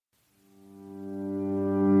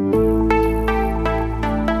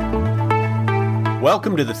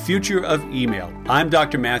Welcome to the future of email. I'm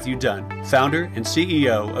Dr. Matthew Dunn, founder and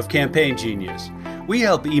CEO of Campaign Genius. We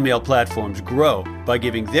help email platforms grow by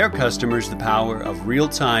giving their customers the power of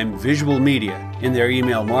real-time visual media in their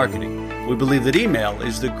email marketing. We believe that email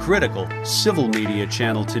is the critical civil media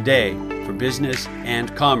channel today for business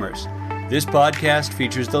and commerce. This podcast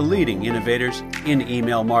features the leading innovators in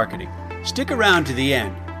email marketing. Stick around to the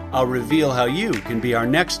end. I'll reveal how you can be our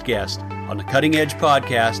next guest on the Cutting Edge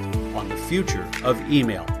podcast on the future of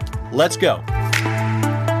email. Let's go.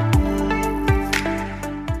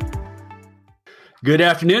 Good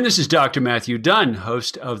afternoon. This is Dr. Matthew Dunn,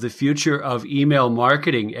 host of the Future of Email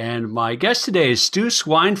Marketing. And my guest today is Stu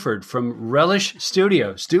Swineford from Relish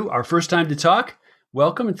Studio. Stu, our first time to talk.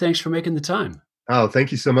 Welcome and thanks for making the time. Oh,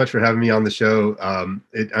 thank you so much for having me on the show.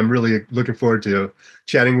 I'm really looking forward to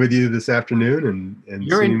chatting with you this afternoon and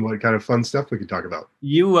seeing what kind of fun stuff we can talk about.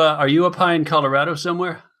 Are you up high in Colorado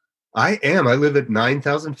somewhere? I am. I live at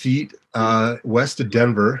 9,000 feet west of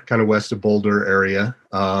Denver, kind of west of Boulder area.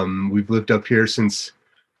 We've lived up here since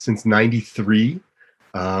 93,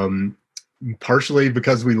 partially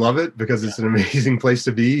because we love it, because it's an amazing place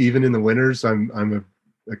to be, even in the winters. I'm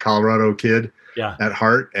a Colorado kid at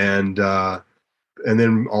heart, and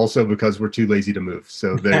then also because we're too lazy to move.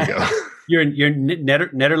 So there you go. You're in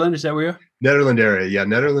Netherlands, is that where you are? Netherland area, yeah.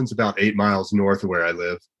 Netherlands about 8 miles north of where I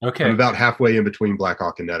live. Okay. I'm about halfway in between Black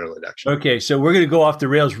Hawk and Netherland, actually. Okay, so we're going to go off the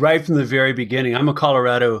rails right from the very beginning. I'm a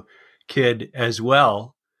Colorado kid as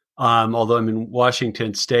well, although I'm in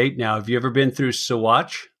Washington State now. Have you ever been through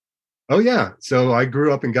Saguache? Oh, yeah. So I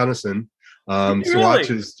grew up in Gunnison. Saguache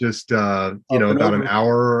is just, about an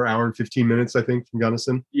hour and 15 minutes, I think, from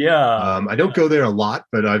Gunnison. Yeah. I don't go there a lot,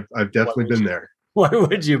 but I've definitely been there. Why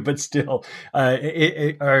would you? But still,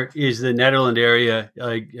 is the Netherland area,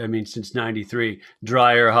 since 93,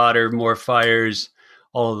 drier, hotter, more fires,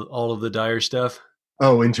 all of the dire stuff?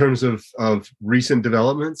 Oh, in terms of recent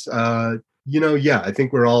developments, I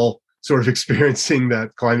think we're all sort of experiencing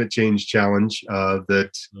that climate change challenge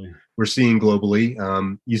that we're seeing globally.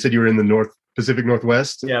 You said you were in the Pacific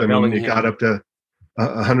Northwest. Yeah, it got up to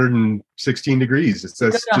 116 degrees. It's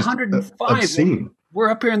just 105. obscene. We're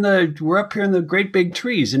up here in the great big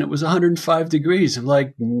trees, and it was 105 degrees. I'm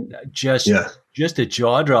like, just a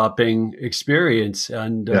jaw dropping experience,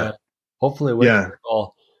 and hopefully,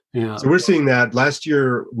 all. Yeah. So we're seeing that. Last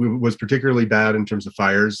year was particularly bad in terms of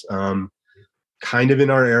fires. Kind of in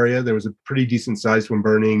our area, there was a pretty decent sized one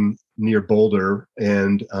burning near Boulder,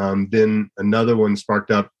 and then another one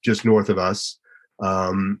sparked up just north of us.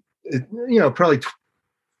 Probably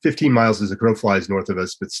 15 miles as a crow flies north of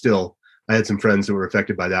us, but still. I had some friends that were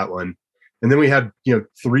affected by that one. And then we had,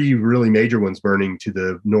 3 really major ones burning to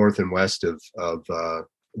the north and west of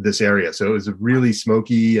this area. So it was really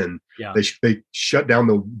smoky, and they shut down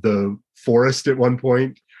the forest at one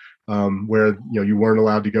point where, you weren't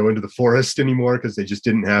allowed to go into the forest anymore because they just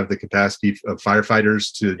didn't have the capacity of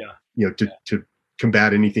firefighters to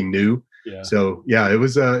combat anything new. Yeah. So it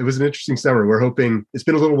was an interesting summer. We're hoping it's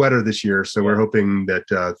been a little wetter this year. So we're hoping that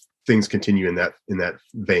things continue in that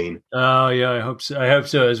vein. Oh yeah, I hope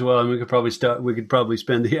so as well. And we could probably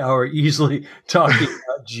spend the hour easily talking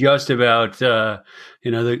just about the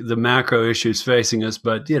macro issues facing us,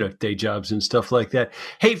 but day jobs and stuff like that.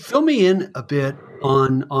 Hey, fill me in a bit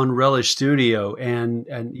on Relish Studio, and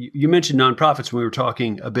you mentioned nonprofits when we were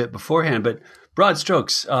talking a bit beforehand, but broad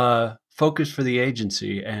strokes, focus for the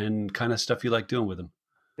agency and kind of stuff you like doing with them.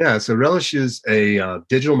 Yeah, so Relish is a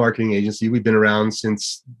digital marketing agency. We've been around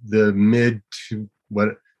since the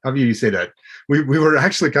however you say that. We were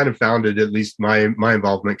actually kind of founded, at least my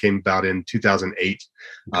involvement came about in 2008.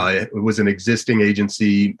 It was an existing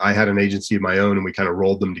agency. I had an agency of my own, and we kind of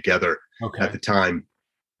rolled them together at the time.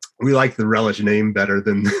 We liked the Relish name better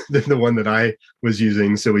than the one that I was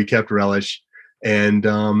using, so we kept Relish. And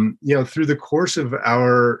through the course of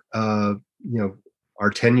our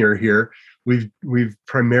tenure here, we've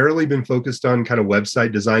primarily been focused on kind of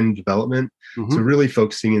website design and development. Mm-hmm. So really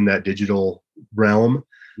focusing in that digital realm.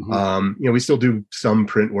 Mm-hmm. We still do some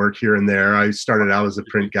print work here and there. I started out as a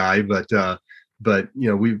print guy, but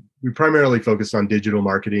we primarily focus on digital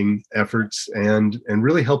marketing efforts and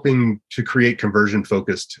really helping to create conversion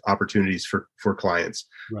focused opportunities for clients.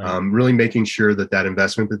 Right. Really making sure that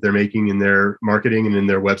investment that they're making in their marketing and in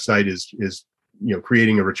their website is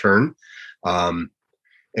creating a return.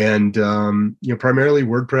 Primarily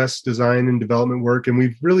WordPress design and development work. And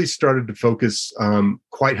we've really started to focus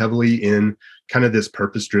quite heavily in kind of this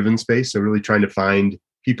purpose-driven space. So really trying to find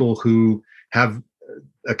people who have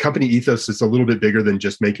a company ethos that's a little bit bigger than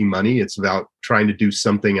just making money. It's about trying to do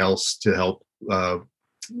something else to help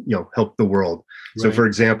help the world. Right. So, for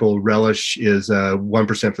example, Relish is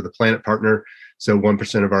 1% for the Planet Partner. So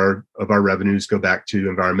 1% of our revenues go back to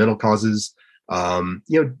environmental causes.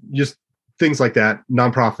 Just things like that.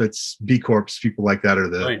 Nonprofits, B Corps, people like that are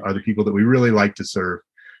the people that we really like to serve.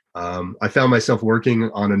 I found myself working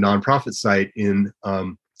on a nonprofit site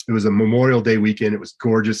it was a Memorial Day weekend. It was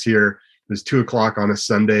gorgeous here. It was 2:00 on a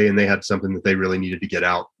Sunday, and they had something that they really needed to get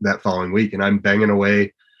out that following week. And I'm banging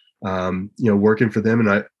away, working for them.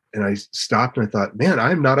 And I stopped and I thought, man,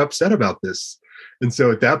 I'm not upset about this. And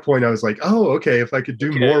so at that point, I was like, oh, okay, if I could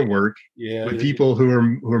do more work with people who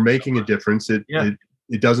are making a difference, it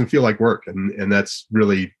doesn't feel like work. And that's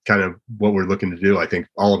really kind of what we're looking to do. I think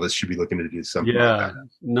all of us should be looking to do something like that.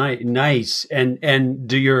 Nice. And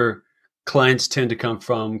do your clients tend to come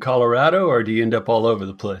from Colorado, or do you end up all over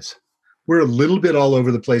the place? We're a little bit all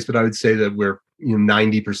over the place, but I would say that we're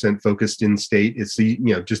 90% focused in state. It's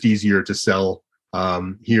just easier to sell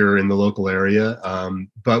here in the local area.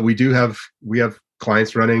 But we have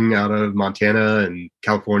clients running out of Montana and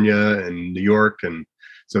California and New York, and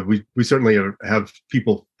so we certainly have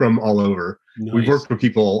people from all over. Nice. We've worked with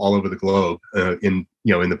people all over the globe in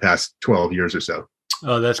the past 12 years or so.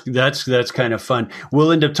 Oh, that's kind of fun.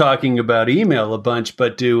 We'll end up talking about email a bunch,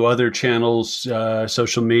 but do other channels,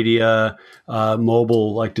 social media,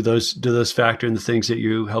 mobile, do those factor in the things that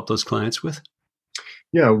you help those clients with?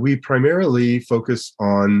 Yeah, we primarily focus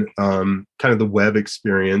on kind of the web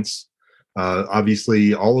experience.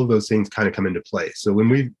 Obviously, all of those things kind of come into play. So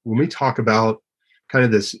when we talk about kind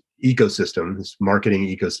of this ecosystem, this marketing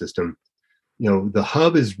ecosystem, the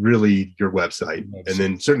hub is really your website. And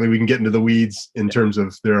then certainly we can get into the weeds in terms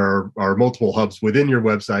of there are multiple hubs within your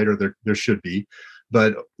website, or there should be.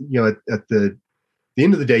 But, at the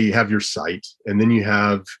end of the day, you have your site, and then you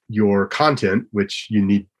have your content, which you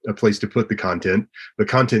need a place to put the content. But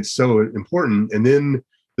content's so important. And then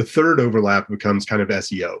the third overlap becomes kind of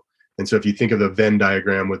SEO. And so if you think of the Venn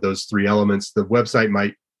diagram with those three elements, the website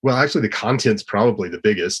the content's probably the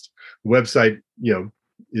biggest. The website,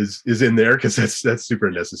 is in there because that's super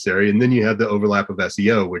necessary. And then you have the overlap of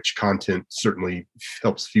SEO, which content certainly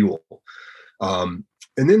helps fuel.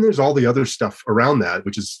 And then there's all the other stuff around that,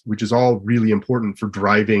 which is all really important for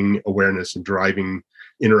driving awareness and driving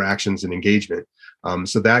interactions and engagement.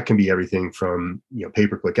 So that can be everything from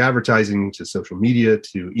pay-per-click advertising to social media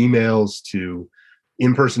to emails to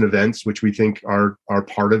in-person events, which we think are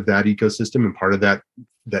part of that ecosystem and part of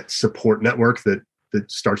that support network that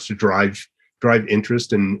starts to drive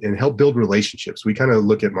interest and help build relationships. We kind of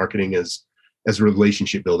look at marketing as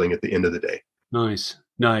relationship building at the end of the day. Nice.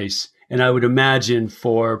 And I would imagine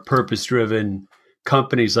for purpose-driven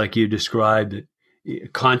companies like you described,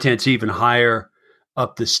 content's even higher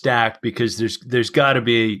up the stack because there's got to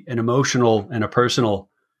be an emotional and a personal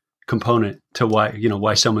component to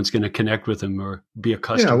why someone's going to connect with them or be a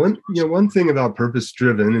customer. Yeah, one thing about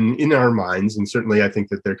purpose-driven, and in our minds, and certainly I think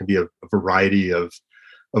that there can be a variety of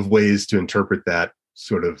ways to interpret that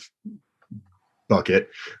sort of bucket.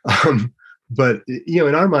 But,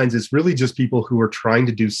 in our minds, it's really just people who are trying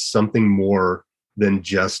to do something more than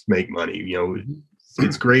just make money.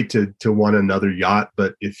 It's great to want another yacht,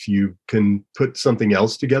 but if you can put something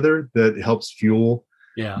else together that helps fuel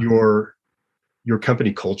your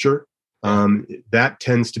company culture, that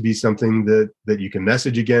tends to be something that you can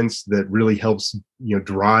message against, that really helps,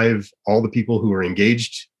 drive all the people who are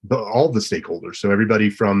engaged, all the stakeholders. So everybody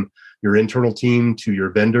from your internal team to your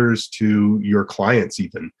vendors to your clients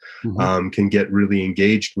even can get really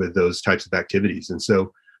engaged with those types of activities. And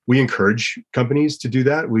so we encourage companies to do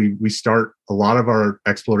that. We start a lot of our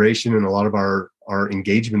exploration and a lot of our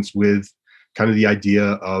engagements with kind of the idea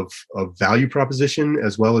of value proposition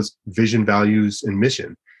as well as vision, values, and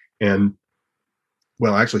mission. And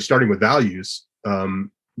actually starting with values,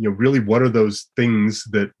 really what are those things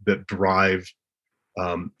that drive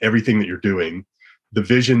everything that you're doing? The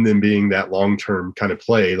vision then being that long-term kind of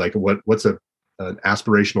play, like what's an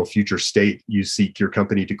aspirational future state you seek your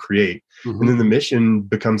company to create. And then the mission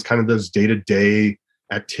becomes kind of those day-to-day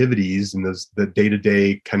activities and the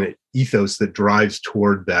day-to-day kind of ethos that drives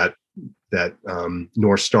toward that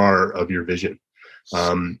North Star of your vision.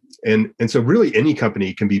 And so really any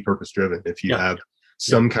company can be purpose-driven if you have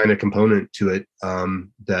some kind of component to it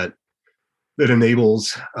that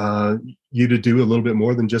enables you to do a little bit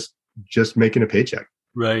more than just making a paycheck.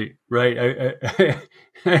 Right. I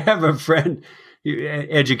have a friend,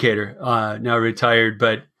 educator, now retired,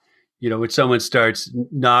 but when someone starts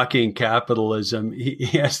knocking capitalism, he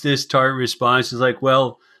has this tart response. He's like,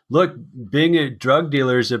 well, look, being a drug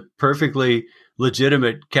dealer is a perfectly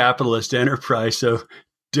legitimate capitalist enterprise. So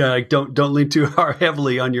don't lean too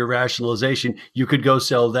heavily on your rationalization. You could go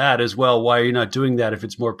sell that as well. Why are you not doing that if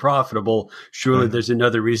it's more profitable? Surely there's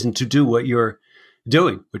another reason to do what you're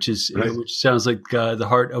doing, which is which sounds like the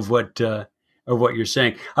heart of what you're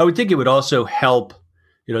saying. I would think it would also help.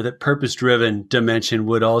 That purpose-driven dimension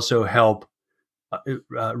would also help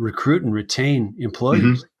recruit and retain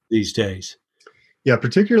employees these days. Yeah,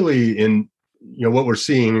 particularly in what we're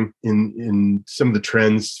seeing in some of the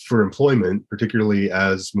trends for employment, particularly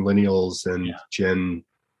as millennials and Gen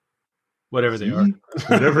whatever they are,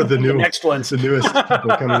 whatever the new next ones, the newest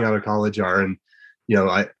people coming out of college are, and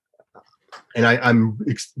I'm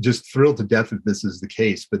just thrilled to death that this is the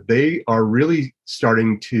case. But they are really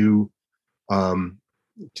starting to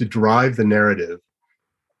drive the narrative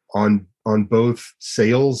on both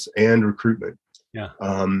sales and recruitment. Yeah.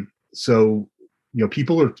 So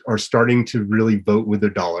people are starting to really vote with their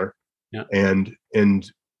dollar, and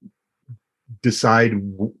decide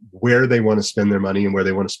where they want to spend their money and where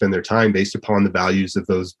they want to spend their time based upon the values of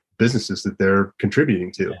those businesses that they're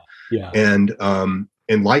contributing to. Yeah.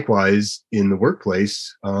 And likewise in the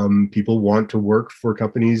workplace, people want to work for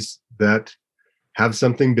companies that have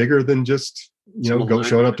something bigger than just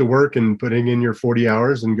showing up to work and putting in your 40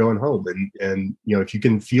 hours and going home. And if you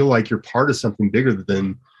can feel like you're part of something bigger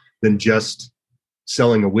than just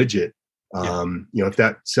selling a widget, if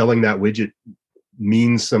that selling that widget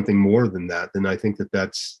means something more than that, then I think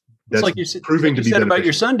that's like you said, proving to be beneficial. About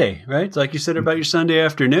your Sunday, right? It's like you said about your Sunday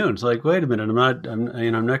afternoon. It's like, wait a minute,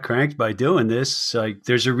 I'm not cranked by doing this. Like,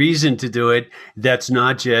 there's a reason to do it. That's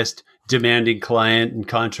not just demanding client and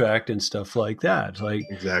contract and stuff like that. It's like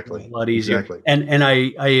exactly a lot easier. Exactly. And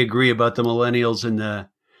I agree about the millennials and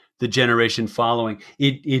the generation following.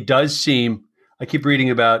 It does seem, I keep reading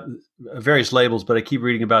about various labels, but I keep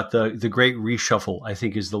reading about the great reshuffle, I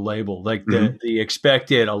think is the label. Like the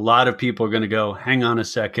expected, a lot of people are going to go, hang on a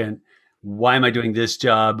second. Why am I doing this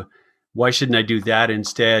job? Why shouldn't I do that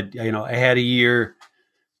instead? I had a year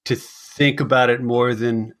to think about it more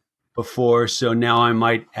than before. So now I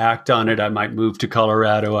might act on it. I might move to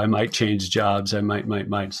Colorado. I might change jobs. I might.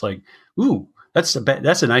 It's like, ooh, that's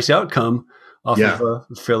a nice outcome off of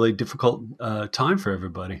a fairly difficult time for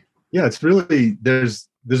everybody. Yeah, it's really, there's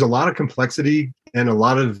a lot of complexity and a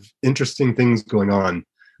lot of interesting things going on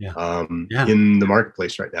in the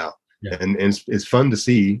marketplace right now. Yeah. And it's fun to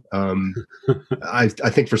see. I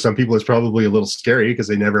think for some people it's probably a little scary because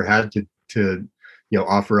they never had to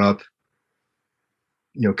offer up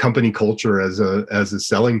company culture as a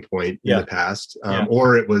selling point in the past,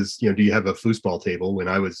 or it was do you have a foosball table when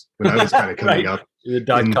I was kind of coming up in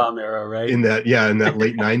the .com era, right? In that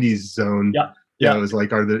late 90s zone. It was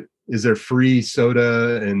like, is there free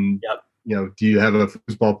soda and do you have a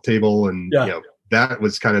foosball table? And that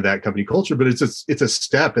was kind of that company culture, but it's a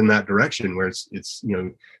step in that direction where it's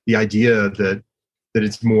the idea that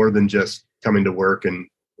it's more than just coming to work and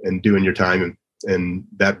doing your time and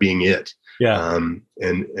that being it.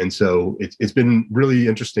 And so it's been really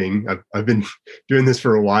interesting. I've been doing this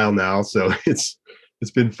for a while now, so it's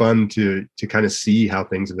been fun to kind of see how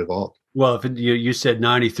things have evolved. Well, if you said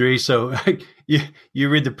 93, so you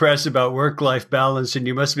read the press about work-life balance, and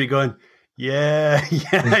you must be going, yeah.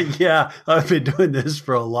 I've been doing this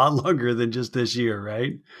for a lot longer than just this year,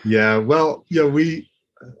 right? Yeah. Well,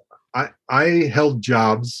 I held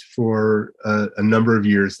jobs for a number of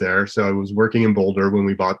years there. So I was working in Boulder when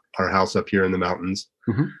we bought our house up here in the mountains.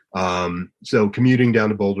 So commuting down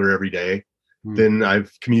to Boulder every day. Then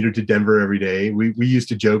I've commuted to Denver every day. We used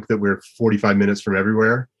to joke that we're 45 minutes from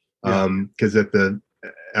everywhere. Because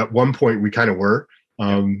at one point we kind of were.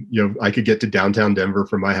 I could get to downtown Denver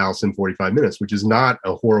from my house in 45 minutes, which is not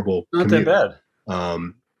a horrible commute. That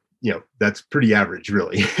bad. That's pretty average,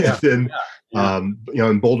 really.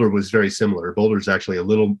 And Boulder was very similar. Boulder's actually a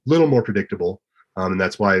little more predictable, and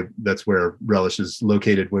that's where Relish is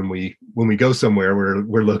located. When we go somewhere,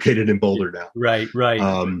 we're located in Boulder now. Right.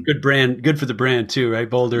 Good brand, good for the brand too, right?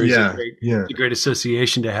 Boulder is a great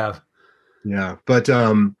association to have. Yeah, but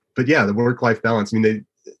the work-life balance. I mean,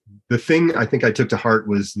 the thing I think I took to heart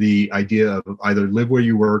was the idea of either live where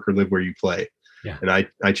you work or live where you play. Yeah. And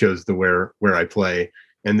I chose the where I play.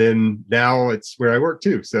 And then now it's where I work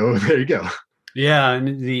too. So there you go. Yeah.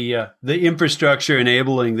 And the infrastructure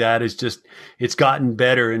enabling that is it's gotten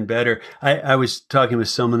better and better. I was talking with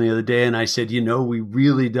someone the other day and I said, we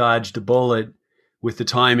really dodged a bullet with the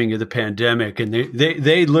timing of the pandemic. And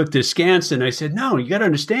they looked askance, and I said, no, you got to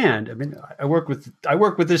understand. I mean, I work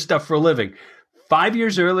with this stuff for a living. 5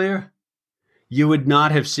 years earlier, you would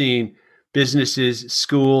not have seen businesses,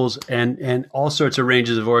 schools, and all sorts of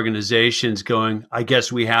ranges of organizations going, I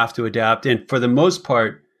guess we have to adapt. And for the most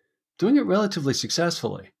part, doing it relatively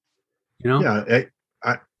successfully. Yeah,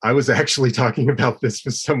 I was actually talking about this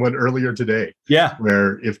with someone earlier today. Yeah.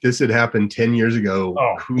 Where if this had happened 10 years ago,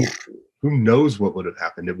 who knows what would have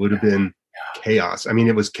happened? It would have been chaos. I mean,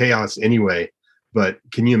 it was chaos anyway, but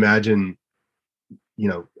can you imagine,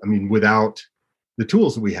 without the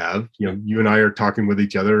tools that we have, you and I are talking with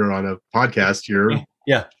each other on a podcast here,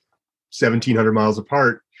 1,700 miles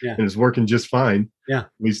apart, and it's working just fine. Yeah. At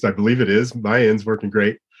least I believe it is. My end's working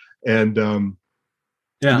great. And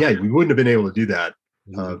we wouldn't have been able to do that,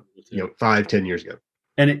 5-10 years ago.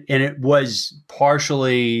 And it was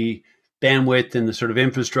partially bandwidth and the sort of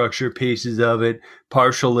infrastructure pieces of it,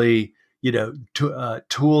 partially,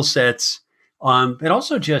 tool sets, and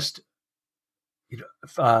also just,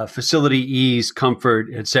 facility ease,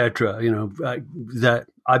 comfort, etc. That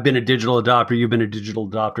I've been a digital adopter. You've been a digital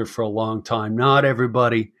adopter for a long time. Not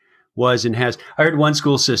everybody was and has. I heard one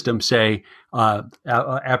school system say,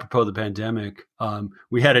 apropos of the pandemic,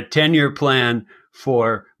 we had a 10-year plan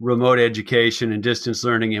for remote education and distance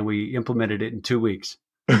learning, and we implemented it in 2 weeks.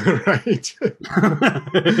 Right.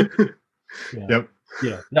 Yep.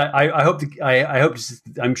 Yeah. I hope.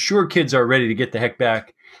 I'm sure kids are ready to get the heck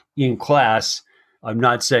back in class. I'm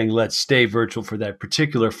not saying let's stay virtual for that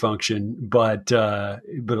particular function, but at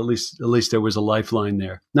least there was a lifeline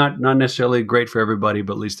there. Not necessarily great for everybody,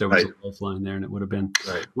 but at least there was a lifeline there, and it would have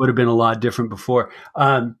been a lot different before.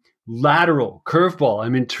 Lateral curveball.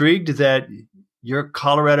 I'm intrigued that you're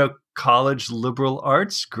Colorado College liberal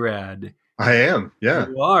arts grad. I am. Yeah,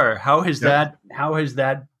 you are. How has that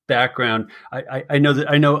background? I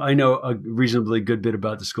know a reasonably good bit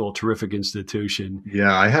about the school. Terrific institution.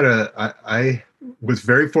 Yeah, I was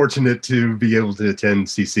very fortunate to be able to attend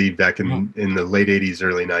CC back in the late 80s,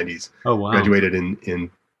 early 90s. Oh wow! Graduated in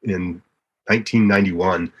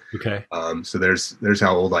 1991. Okay. So there's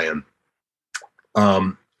how old I am.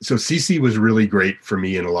 So CC was really great for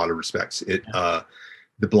me in a lot of respects. The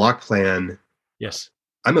block plan. Yes.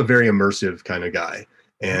 I'm a very immersive kind of guy.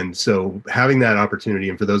 And so having that opportunity,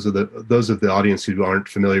 and for those of the audience who aren't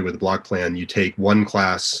familiar with the block plan, you take one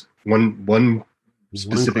class, one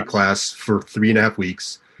specific class for 3.5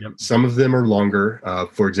 weeks. Yep. Some of them are longer.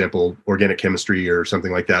 For example, organic chemistry or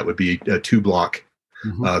something like that would be a 2-block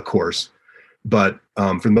course. But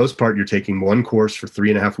for the most part, you're taking one course for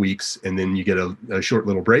 3.5 weeks, and then you get a short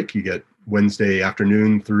little break. You get Wednesday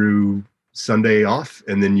afternoon through Sunday off,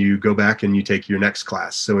 and then you go back and you take your next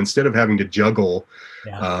class. So instead of having to juggle,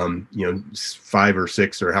 5 or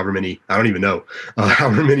 6 or however many, I don't even know,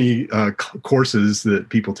 however many courses that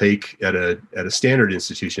people take at a standard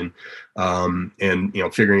institution,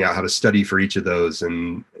 and figuring out how to study for each of those,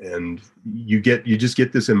 and you just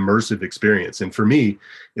get this immersive experience. And for me,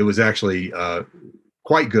 it was actually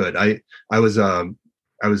quite good. I was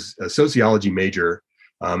a sociology major.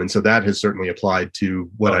 And so that has certainly applied to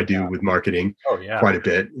what I do with marketing quite a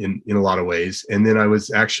bit in a lot of ways. And then I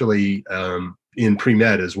was actually in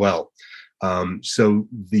pre-med as well. So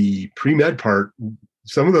the pre-med part,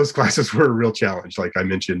 some of those classes were a real challenge. Like I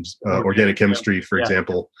mentioned, organic chemistry, for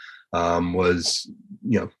example, was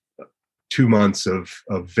 2 months of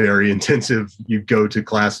very intensive. You'd go to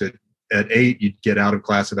class at 8, you'd get out of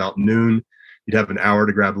class about noon, you'd have an hour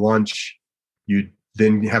to grab lunch, you'd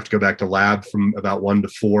then you have to go back to lab from about 1 to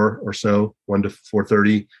 4 or so, 1 to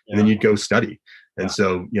 4:30, and then you'd go study. And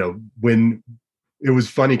so, when it was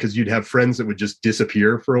funny because you'd have friends that would just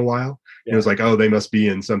disappear for a while. It was like, oh, they must be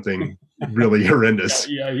in something really horrendous,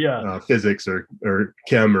 physics or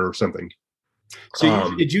chem or something.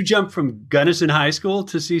 So did you jump from Gunnison High School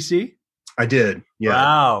to CC? I did. Yeah.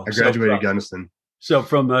 Wow. I graduated Gunnison. So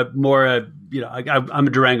from a more, I'm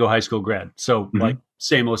a Durango High School grad. So like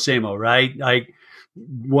same-o, right? Like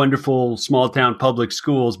wonderful small town public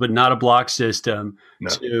schools, but not a block system. No.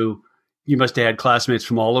 To you must have had classmates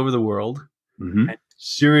from all over the world.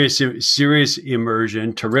 Serious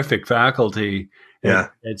immersion, terrific faculty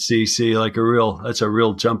at CC. That's a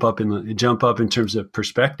real jump up in terms of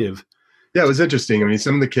perspective. Yeah, it was interesting. I mean,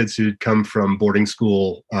 some of the kids who'd come from boarding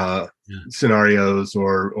school scenarios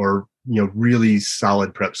or really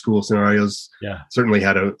solid prep school scenarios certainly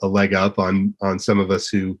had a leg up on some of us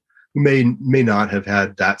who may not have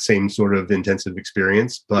had that same sort of intensive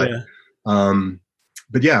experience. But I mean,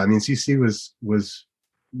 CC was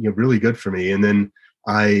really good for me. And then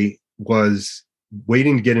I was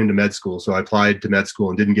waiting to get into med school. So I applied to med school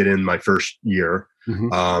and didn't get in my first year,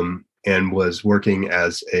 and was working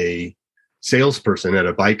as a salesperson at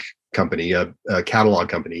a bike company, a catalog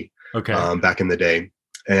company, back in the day.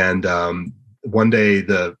 And one day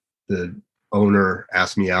the owner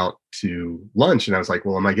asked me out to lunch, and I was like,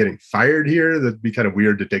 well, am I getting fired here? That'd be kind of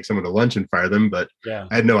weird to take someone to lunch and fire them, but I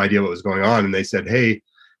had no idea what was going on. And they said, hey,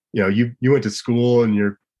 you went to school and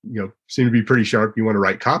you're, seem to be pretty sharp. You want to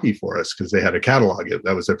write copy for us? Because they had a catalog.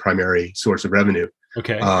 That was their primary source of revenue.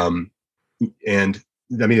 Okay. And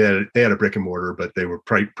I mean, they had a brick and mortar, but they were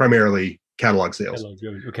primarily catalog sales.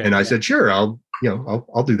 Okay. And I said, sure, I'll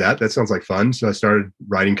do that. That sounds like fun. So I started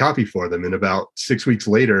writing copy for them. And about 6 weeks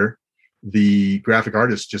later, the graphic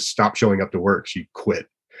artist just stopped showing up to work. She quit.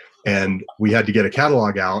 And we had to get a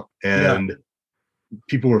catalog out, and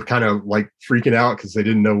people were kind of like freaking out because they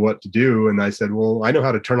didn't know what to do. And I said, well, I know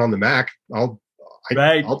how to turn on the Mac. I'll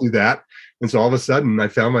do that. And so all of a sudden I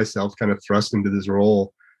found myself kind of thrust into this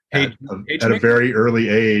role at a very early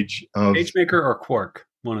age of PageMaker or Quark,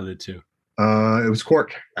 one of the two. It was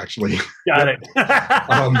Quark, actually. Got it.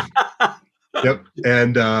 Yep.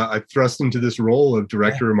 And I thrust into this role of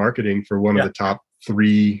director of marketing for one of the top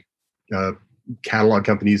 3 catalog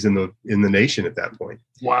companies in the nation at that point.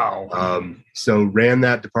 Wow. So ran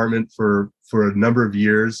that department for a number of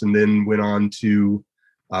years, and then went on to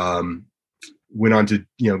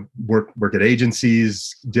work at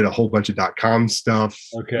agencies, did a whole bunch of .com stuff.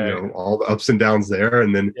 Okay. All the ups and downs there,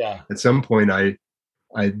 and then at some point I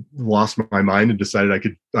lost my mind and decided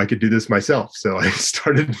I could do this myself. So I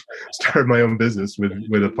started my own business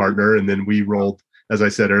with a partner, and then we rolled, as I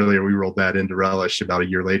said earlier, that into Relish about a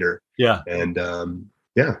year later. Yeah. And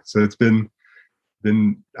so it's been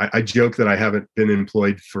I joke that I haven't been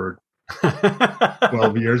employed for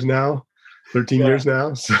 12 years now, 13 years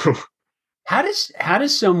now. So how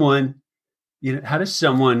does someone I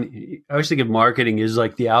always think of marketing as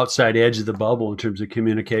like the outside edge of the bubble in terms of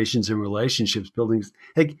communications and relationships building.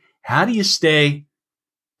 Like, how do you stay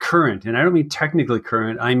current? And I don't mean technically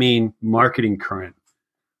current, I mean marketing current.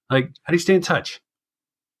 Like, how do you stay in touch?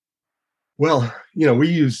 Well, we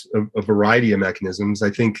use a variety of mechanisms.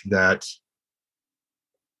 I think that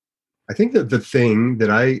the thing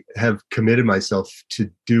that I have committed myself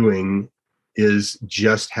to doing is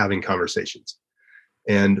just having conversations.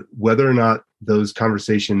 And whether or not those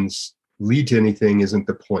conversations lead to anything isn't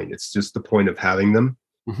the point. It's just the point of having them.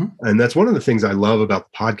 Mm-hmm. And that's one of the things I love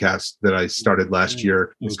about the podcast that I started last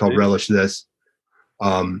year. It's called Relish This.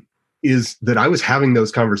 Is that I was having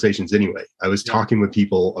those conversations anyway. I was talking with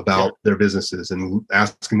people about their businesses and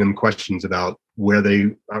asking them questions about where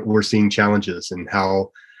they were seeing challenges and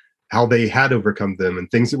how they had overcome them, and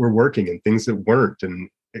things that were working and things that weren't, and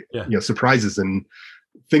surprises and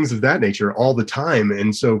things of that nature all the time.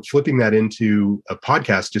 And so flipping that into a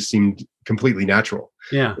podcast just seemed completely natural.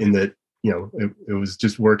 Yeah. In that, it was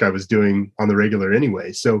just work I was doing on the regular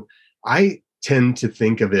anyway. So I tend to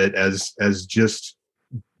think of it as just,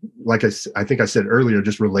 like I think I said earlier,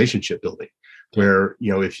 just relationship building, where,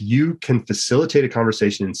 if you can facilitate a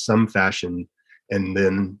conversation in some fashion and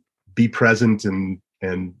then be present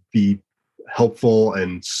and be helpful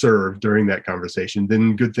and serve during that conversation,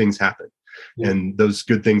 then good things happen. Yeah. And those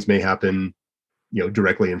good things may happen,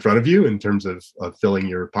 directly in front of you in terms of filling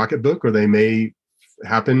your pocketbook, or they may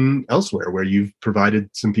happen elsewhere where you've provided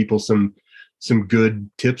some people some good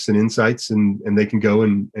tips and insights, and they can go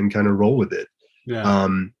and kind of roll with it. Yeah.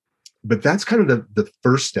 But that's kind of the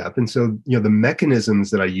first step. And so, the mechanisms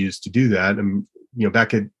that I use to do that, and,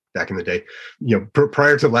 back in the day,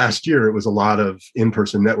 prior to last year, it was a lot of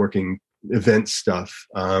in-person networking event stuff,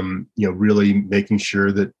 really making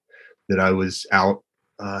sure that I was out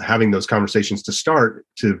having those conversations to start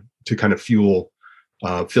to kind of fuel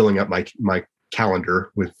filling up my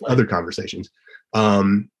calendar with other conversations.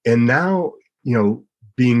 And now,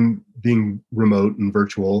 being remote and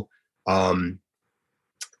virtual,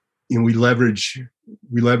 we leverage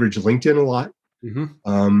LinkedIn a lot,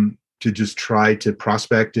 to just try to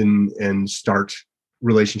prospect and start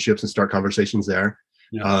relationships and start conversations there.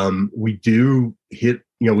 Yeah. We do hit,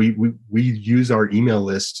 we use our email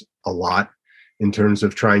list a lot in terms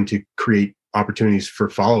of trying to create opportunities for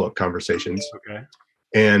follow-up conversations. Okay.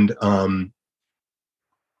 And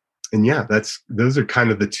those are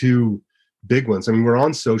kind of the two big ones. I mean, we're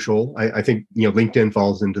on social. I think, LinkedIn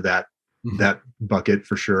falls into that bucket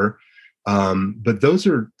for sure. But those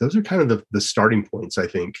are kind of the starting points, I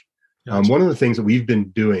think. Gotcha. One of the things that we've been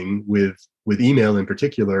doing with email in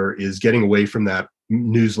particular is getting away from that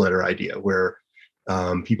newsletter idea where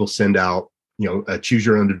people send out, a choose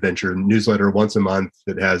your own adventure newsletter once a month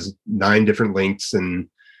that has 9 different links and,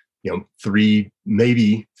 3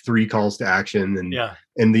 calls to action.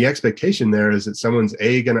 And the expectation there is that someone's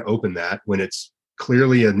going to open that when it's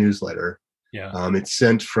clearly a newsletter. Yeah. It's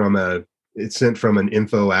sent from an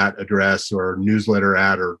info at address or newsletter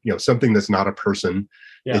at, or, something that's not a person.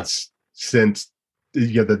 Yeah. sent,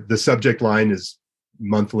 the subject line is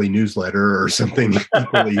monthly newsletter or something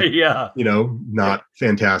equally, not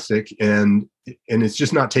fantastic. And it's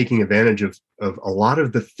just not taking advantage of a lot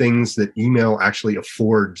of the things that email actually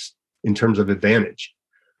affords in terms of advantage.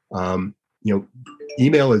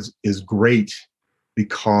 Email is great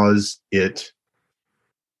because it's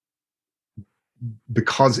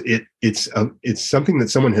something that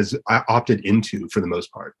someone has opted into for the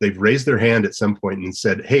most part. They've raised their hand at some point and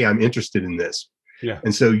said, "Hey, I'm interested in this." Yeah.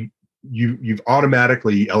 And so you've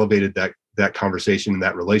automatically elevated that conversation and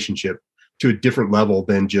that relationship to a different level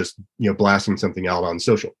than just blasting something out on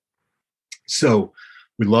social. So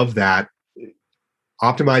we love that.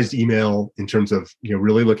 Optimized email in terms of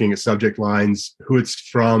really looking at subject lines, who it's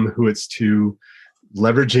from, who it's to,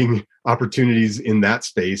 leveraging opportunities in that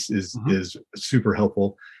space is super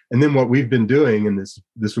helpful. And then what we've been doing, and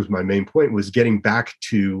this was my main point, was getting back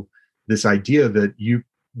to this idea that you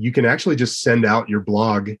can actually just send out your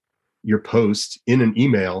blog, your post in an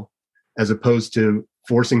email, as opposed to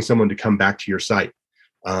forcing someone to come back to your site.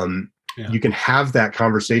 You can have that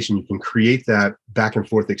conversation. You can create that back and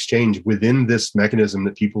forth exchange within this mechanism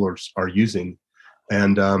that people are using,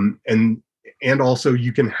 and also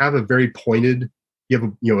you can have a very pointed.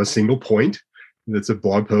 You have a single point that's a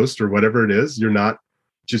blog post or whatever it is. You're not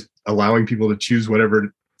just allowing people to choose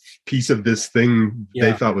whatever piece of this thing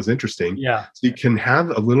they thought was interesting. Yeah. So you can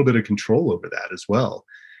have a little bit of control over that as well.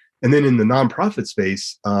 And then in the nonprofit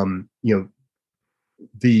space, the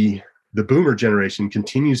boomer generation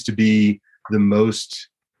continues to be the most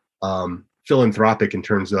philanthropic in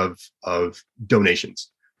terms of donations.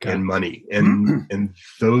 Okay. And money, and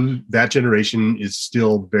that generation is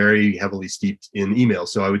still very heavily steeped in email.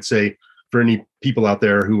 So I would say for any people out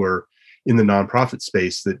there who are in the nonprofit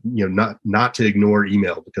space, that not to ignore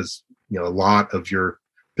email, because a lot of your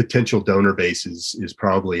potential donor base is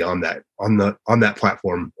probably on that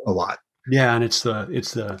platform a lot. Yeah, and it's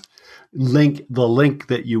the link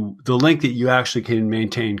that you actually can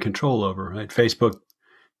maintain control over. Right, Facebook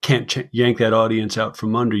can't yank that audience out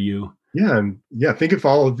from under you. Yeah. Think if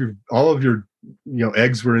all of your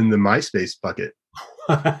eggs were in the MySpace bucket.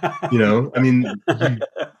 You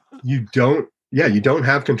don't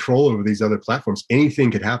have control over these other platforms.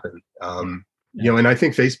 Anything could happen. And I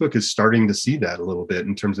think Facebook is starting to see that a little bit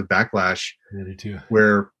in terms of backlash. Really too.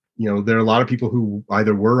 Where there are a lot of people who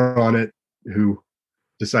either were on it who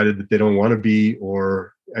decided that they don't want to be,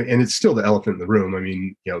 and it's still the elephant in the room. I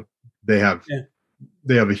mean, they have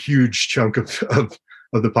a huge chunk of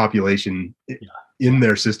the population in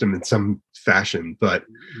their system in some fashion, but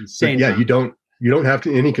you don't have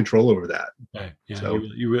any control over that. Okay. Yeah, so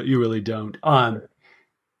you really don't.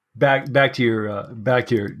 Back to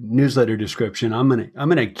your newsletter description. I'm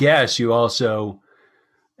gonna guess you also,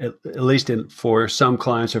 at least for some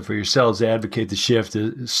clients or for yourselves, advocate the shift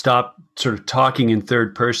to stop sort of talking in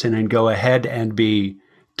third person and go ahead and be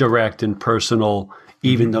direct and personal,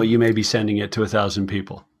 even though you may be sending it to 1,000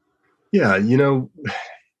 people. Yeah,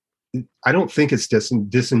 I don't think it's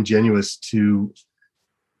disingenuous to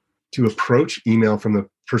approach email from the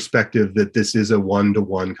perspective that this is a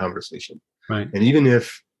one-to-one conversation. Right. And even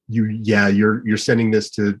if you're sending this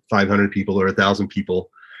to 500 people or 1,000 people,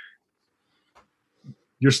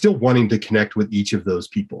 you're still wanting to connect with each of those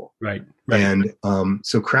people. Right. And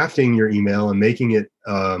so crafting your email and making it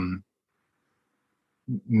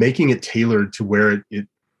tailored to where it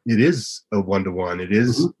is a one-to-one. It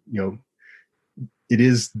is, it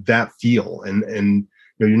is that feel. And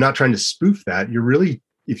you're not trying to spoof that. You're really,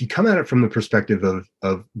 if you come at it from the perspective of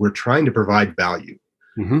we're trying to provide value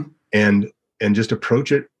and just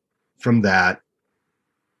approach it from that,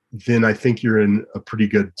 then I think you're in a pretty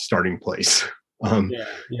good starting place in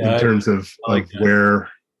terms of where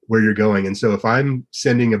you're going. And so if I'm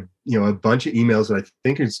sending a bunch of emails that I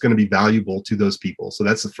think it's going to be valuable to those people, so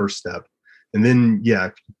that's the first step. And then,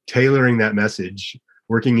 tailoring that message,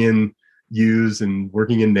 working in use and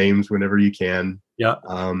working in names whenever you can. Yeah.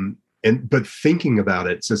 But thinking about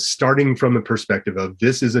it. So starting from the perspective of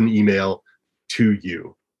this is an email to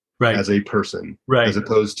you as a person, as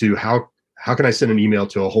opposed to how can I send an email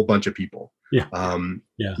to a whole bunch of people? Yeah.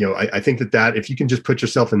 I think that if you can just put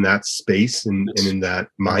yourself in that space and in that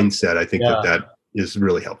mindset, I think that is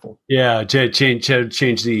really helpful. Yeah, change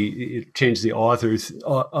the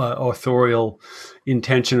authorial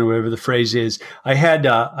intention or whatever the phrase is. I had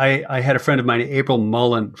a friend of mine, April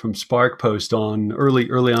Mullen from Spark Post, on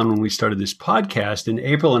early on when we started this podcast, and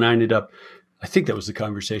April and I ended up, I think that was the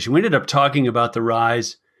conversation. We ended up talking about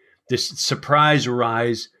this surprise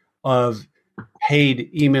rise of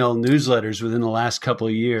paid email newsletters within the last couple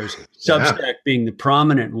of years. Substack being the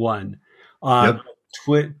prominent one.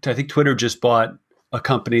 I think Twitter just bought a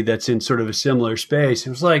company that's in sort of a similar space. It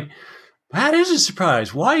was like, that is a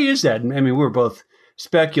surprise. Why is that? And I mean, we're both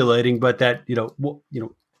speculating, but that,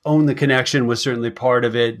 own the connection was certainly part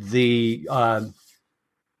of it. The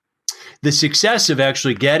success of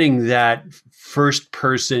actually getting that first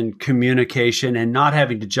person communication and not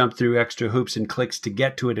having to jump through extra hoops and clicks to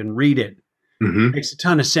get to it and read it makes a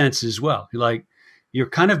ton of sense as well. You're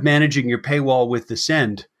kind of managing your paywall with the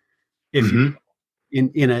send if you,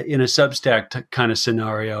 in a Substack kind of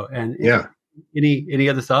scenario. And any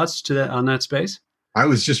other thoughts to that on that space? I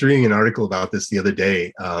was just reading an article about this the other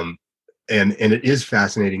day. And it is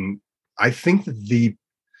fascinating. I think that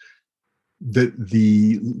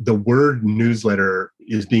the word newsletter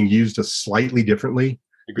is being used slightly differently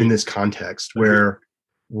in this context, where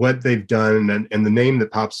what they've done, and the name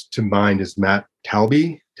that pops to mind is Matt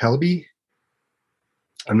Talby.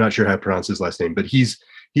 I'm not sure how to pronounce his last name, but he's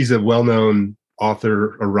a well-known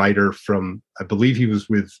author, a writer from, I believe he was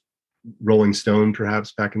with Rolling Stone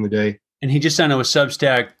perhaps back in the day. And he just signed a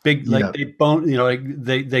Substack, they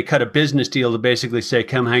cut a business deal to basically say,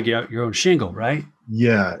 come hang out your own shingle, right?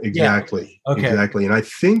 Yeah, exactly. Yeah. Okay. Exactly. And I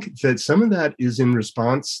think that some of that is in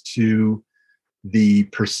response to the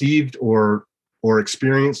perceived or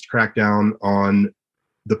experienced crackdown on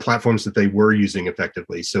the platforms that they were using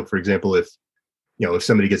effectively. So for example, if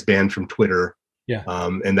somebody gets banned from Twitter,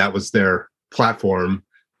 and that was their platform,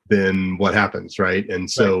 then what happens, right? And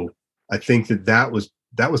so I think that was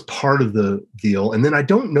part of the deal. And then I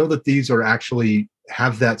don't know that these are actually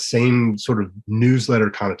have that same sort of newsletter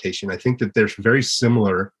connotation. I think that they're very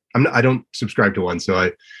similar. I don't subscribe to one,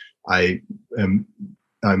 so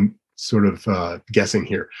I'm sort of guessing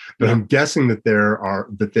here, but I'm guessing that they're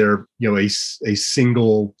a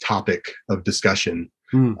single topic of discussion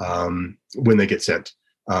when they get sent.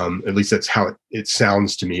 At least that's how it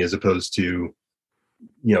sounds to me, as opposed to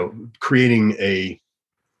creating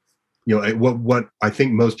what I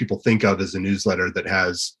think most people think of as a newsletter that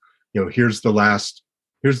has, here's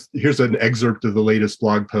an excerpt of the latest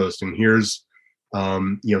blog post, and here's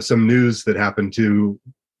some news that happened in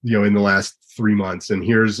the last 3 months, and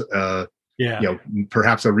here's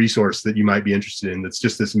perhaps a resource that you might be interested in. That's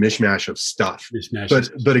just this mishmash of stuff.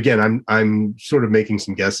 But again, I'm sort of making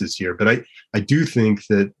some guesses here, but I do think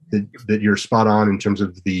that you're spot on in terms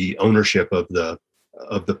of the ownership of the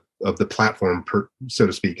platform, so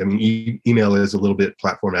to speak. I mean, email is a little bit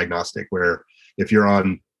platform agnostic, where if you're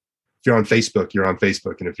on Facebook, you're on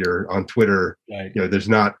Facebook, and if you're on Twitter, there's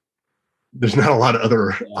not a lot of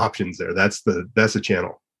other options there. That's a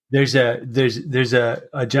channel. There's a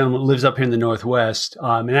gentleman who lives up here in the Northwest,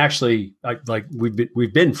 and actually,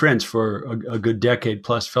 we've been friends for a good decade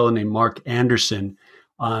plus. A fellow named Mark Anderson,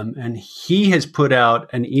 and he has put out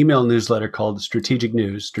an email newsletter called Strategic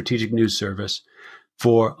News Service.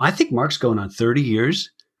 For, I think Mark's going on 30 years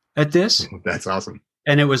at this. That's awesome.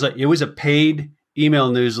 And it was a paid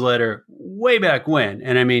email newsletter way back when.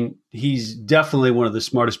 And I mean, he's definitely one of the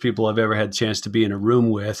smartest people I've ever had a chance to be in a room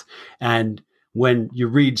with. And when you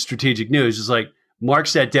read Strategic News, it's like, Mark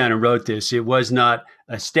sat down and wrote this. It was not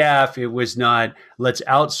a staff. It was not, let's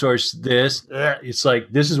outsource this. It's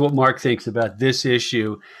like, this is what Mark thinks about this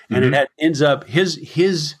issue. And it ends up, his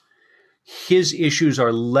issues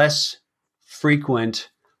are less frequent.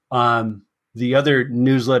 The other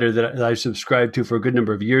newsletter that I've subscribed to for a good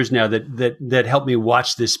number of years now that helped me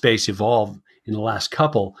watch this space evolve in the last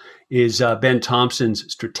couple is Ben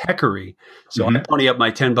Thompson's Stratechery. So I pony up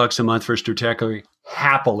my $10 a month for Stratechery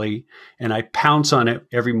happily, and I pounce on it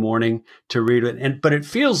every morning to read it. But it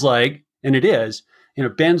feels like, and it is,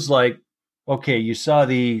 Ben's like, okay, you saw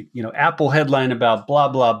the Apple headline about blah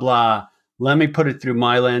blah blah. Let me put it through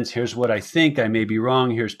my lens. Here's what I think. I may be wrong.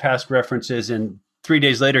 Here's past references. And 3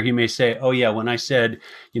 days later, he may say, oh, yeah, when I said,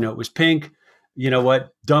 it was pink, you know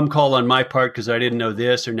what? Dumb call on my part because I didn't know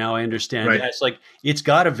this, or now I understand. Right. It's like, it's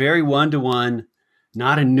got a very one-to-one,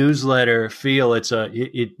 not a newsletter feel.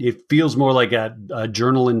 It feels more like a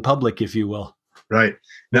journal in public, if you will. Right.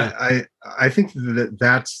 Now, I think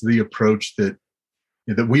that's the approach that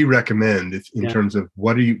we recommend in terms of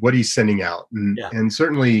what are you sending out? And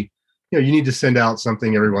certainly, you need to send out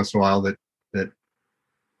something every once in a while that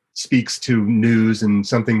speaks to news, and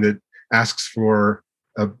something that asks for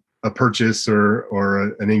a purchase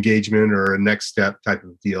or an engagement or a next step type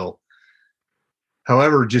of deal.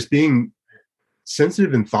 However, just being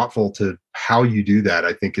sensitive and thoughtful to how you do that,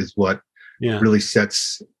 I think, is what really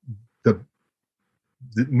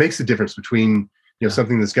makes the difference between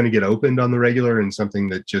something that's going to get opened on the regular and something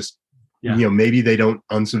that just maybe they don't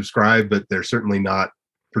unsubscribe, but they're certainly not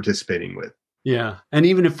participating with. Yeah. And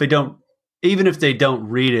even if they don't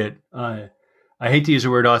read it, I hate to use the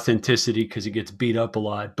word authenticity because it gets beat up a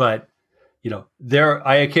lot, but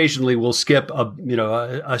I occasionally will skip a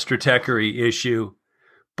stratechery issue,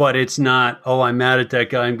 but it's not, oh, I'm mad at that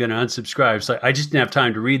guy, I'm going to unsubscribe. So I just didn't have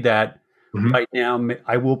time to read that right now.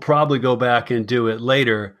 I will probably go back and do it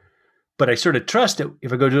later, but I sort of trust it.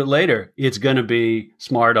 If I go do it later, it's going to be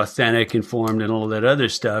smart, authentic, informed, and all that other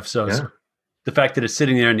stuff. So the fact that it's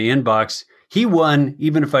sitting there in the inbox, he won,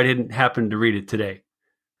 even if I didn't happen to read it today.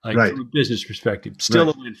 From a business perspective, still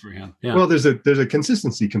a win for him. Yeah. Well, there's a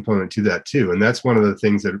consistency component to that too, and that's one of the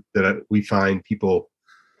things that we find people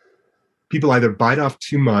either bite off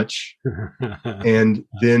too much and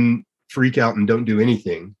then freak out and don't do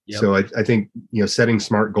anything. Yep. So I think setting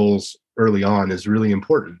SMART goals early on is really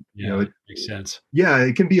important. It makes sense. Yeah,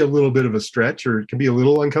 it can be a little bit of a stretch, or it can be a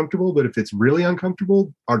little uncomfortable. But if it's really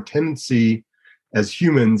uncomfortable, our tendency as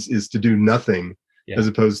humans is to do nothing as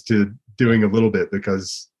opposed to doing a little bit,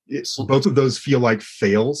 because both of those feel like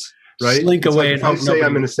fails, right? Slink away. If I say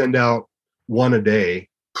I'm going to send out one a day,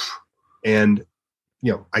 and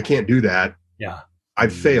I can't do that. Yeah,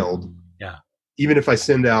 I've failed. Yeah, even if I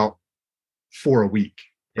send out 4 a week,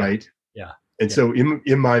 right? Yeah, and so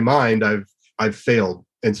in my mind, I've failed,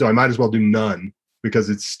 and so I might as well do none, because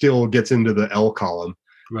it still gets into the L column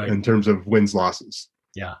in terms of wins losses.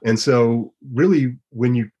 Yeah, and so really,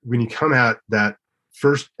 when you come at that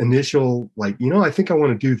first initial, I think I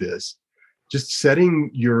want to do this, just setting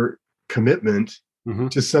your commitment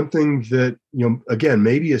to something that, again,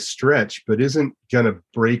 maybe a stretch, but isn't going to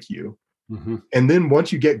break you. And then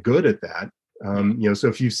once you get good at that, so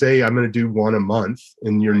if you say I'm going to do one a month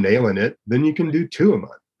and you're nailing it, then you can do 2 a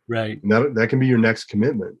month. Right. And that can be your next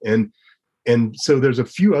commitment. And so there's a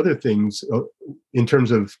few other things in terms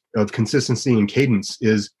of consistency and cadence.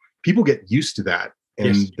 Is people get used to that.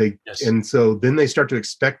 And and so then they start to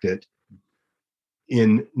expect it,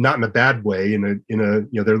 not in a bad way, in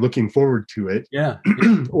a they're looking forward to it. Yeah.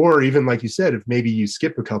 Or even, like you said, if maybe you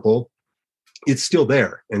skip a couple, it's still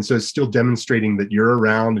there. And so it's still demonstrating that you're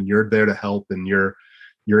around and you're there to help, and you're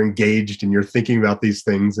engaged and you're thinking about these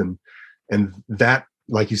things. And that,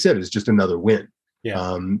 like you said, is just another win.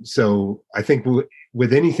 Yeah. So I think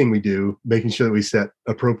with anything we do, making sure that we set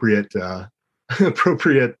appropriate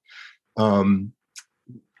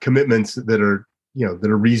commitments that are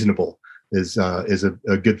reasonable is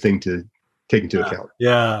a good thing to take into account.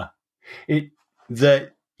 Yeah,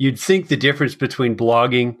 you'd think the difference between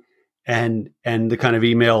blogging and the kind of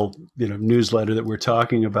email newsletter that we're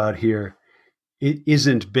talking about here, it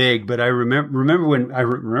isn't big. But I remember when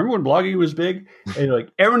blogging was big, and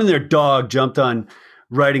everyone and their dog jumped on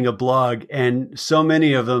writing a blog, and so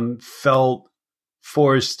many of them felt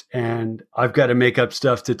forced, and I've got to make up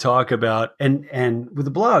stuff to talk about. And with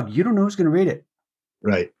a blog, you don't know who's going to read it.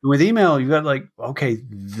 Right. With email, you've got okay,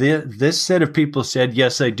 this set of people said,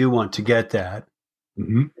 yes, I do want to get that.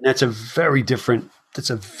 And that's a very different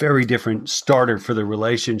starter for the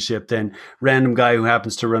relationship than random guy who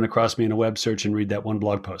happens to run across me in a web search and read that one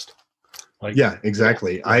blog post. Yeah,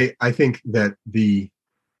 exactly. I think that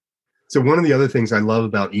so one of the other things I love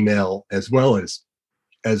about email, as well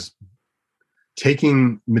as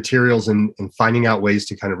taking materials and finding out ways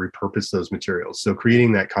to kind of repurpose those materials. So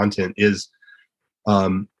creating that content is,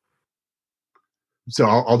 so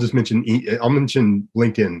I'll just mention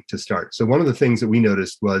LinkedIn to start. So one of the things that we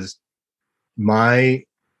noticed was my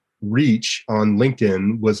reach on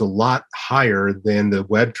LinkedIn was a lot higher than the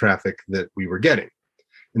web traffic that we were getting.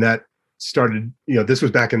 And that started, this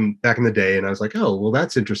was back in the day. And I was like, oh, well,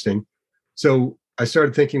 that's interesting. So I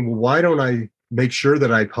started thinking, well, why don't I make sure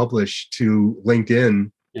that I publish to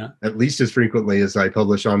LinkedIn at least as frequently as I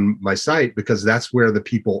publish on my site, because that's where the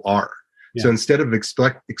people are. Yeah. So instead of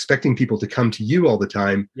expecting people to come to you all the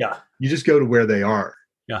time, you just go to where they are.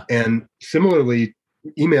 Yeah. And similarly,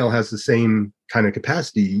 email has the same kind of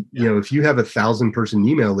capacity. Yeah. If you have 1,000-person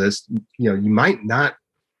email list, you might not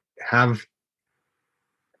have,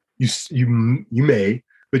 you may,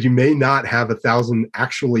 but you may not have 1,000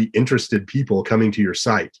 actually interested people coming to your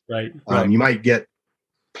site. Right. You might get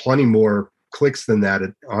plenty more clicks than that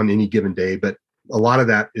on any given day, but a lot of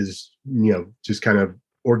that is, just kind of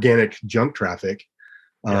organic junk traffic,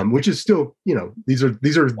 which is still, these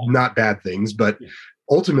are not bad things, but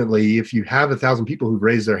ultimately, if you have 1,000 people who've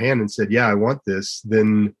raised their hand and said, yeah, I want this,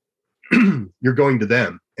 then you're going to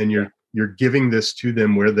them and you're giving this to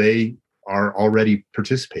them where they are already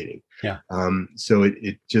participating. Yeah. So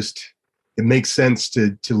it makes sense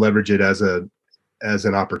to leverage it as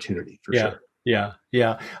an opportunity for sure. Yeah.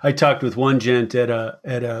 Yeah. I talked with one gent at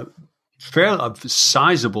a fairly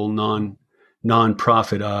sizable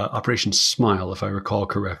nonprofit, Operation Smile, if I recall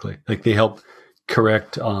correctly. Like they help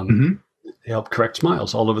correct they help correct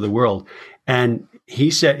smiles all over the world. And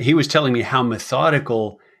he was telling me how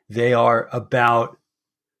methodical they are about,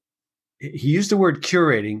 he used the word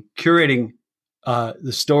curating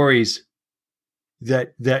the stories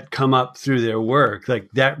that come up through their work. Like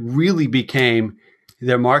that really became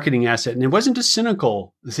their marketing asset. And it wasn't a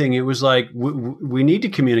cynical thing. It was like, we need to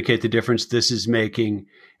communicate the difference this is making,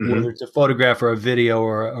 whether it's a photograph or a video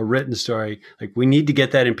or a written story. Like we need to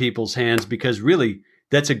get that in people's hands, because really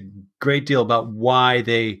that's a great deal about why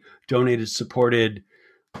they donated, supported,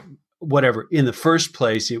 whatever in the first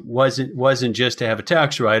place. It wasn't just to have a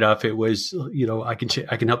tax write-off. It was, I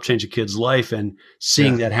can help change a kid's life, and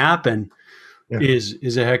seeing that happen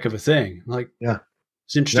is a heck of a thing. Like,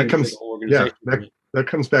 it's interesting. That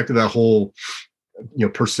comes back to that whole,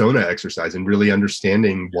 persona exercise, and really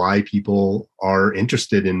understanding why people are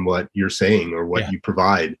interested in what you're saying or what you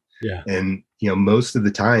provide. Yeah. And, most of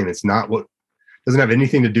the time it's not doesn't have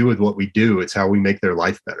anything to do with what we do. It's how we make their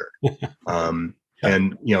life better.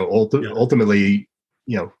 And, ultimately,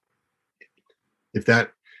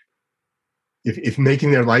 if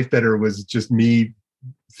making their life better was just me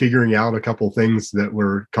figuring out a couple things that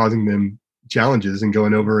were causing them challenges and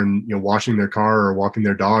going over and, washing their car or walking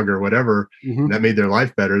their dog or whatever, that made their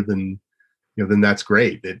life better, then that's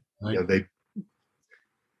great.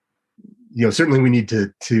 Certainly we need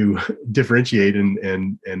to differentiate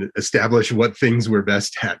and establish what things we're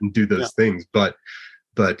best at and do those things. But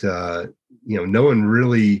no one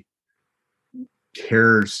really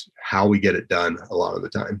cares how we get it done a lot of the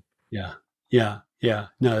time. Yeah.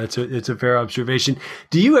 No, it's a fair observation.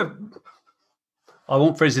 Do you have, I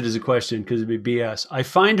won't phrase it as a question because it'd be BS. I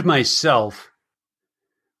find myself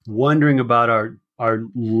wondering about our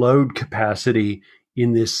load capacity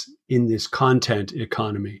in this content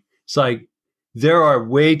economy. It's like there are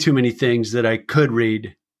way too many things that I could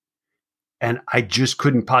read, and I just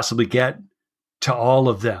couldn't possibly get to all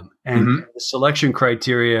of them. And the selection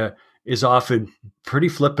criteria is often pretty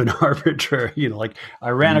flippin' arbitrary. Like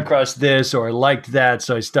I ran across this or I liked that,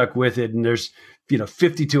 so I stuck with it. And there's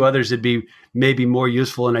 52 others that'd be maybe more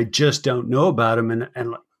useful, and I just don't know about them.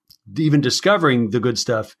 And even discovering the good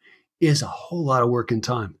stuff is a whole lot of work and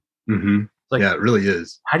time. Like, it really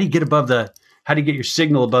is. How do you get your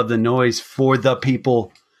signal above the noise for the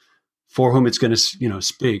people for whom it's going to,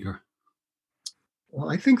 speak? Well,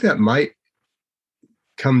 I think that might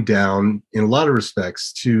come down in a lot of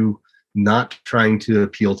respects to not trying to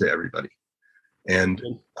appeal to everybody. And,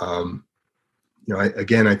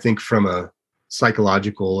 I think from a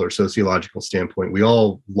psychological or sociological standpoint, we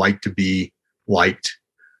all like to be liked.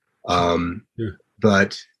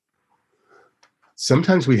 But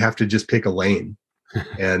sometimes we have to just pick a lane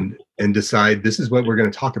and decide this is what we're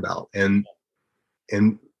going to talk about. And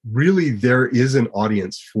really there is an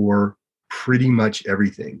audience for pretty much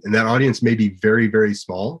everything. And that audience may be very, very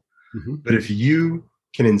small, but if you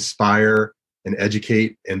can inspire and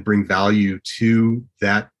educate and bring value to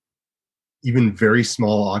that even very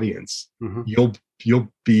small audience, you'll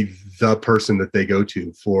be the person that they go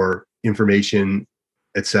to for information,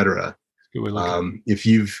 etc. If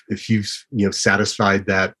you've satisfied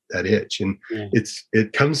that itch, and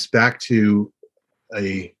it comes back to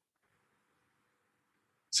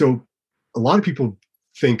so a lot of people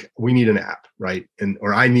think we need an app, right?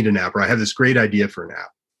 Or I need an app, or I have this great idea for an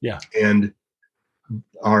app. Yeah. And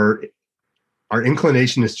our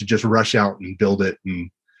inclination is to just rush out and build it and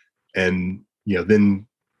then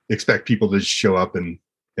expect people to show up and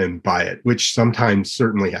buy it, which sometimes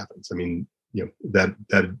certainly happens. I mean,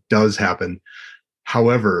 that does happen.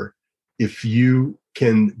 However, if you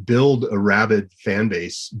can build a rabid fan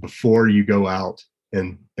base before you go out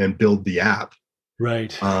and build the app,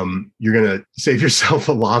 right, you're going to save yourself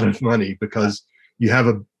a lot of money, because you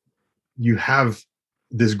have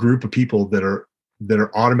this group of people that are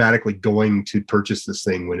automatically going to purchase this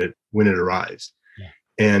thing when it arrives.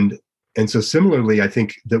 And so similarly, I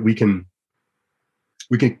think that we can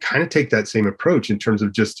kind of take that same approach in terms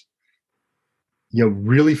of just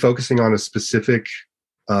really focusing on a specific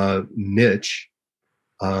niche,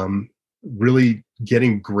 really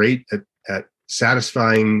getting great at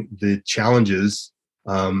satisfying the challenges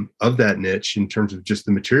of that niche in terms of just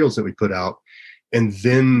the materials that we put out, and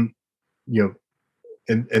then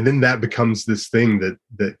and then that becomes this thing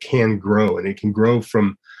that can grow, and it can grow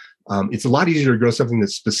from. It's a lot easier to grow something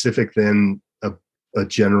that's specific than a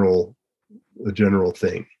general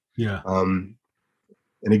thing. Yeah. And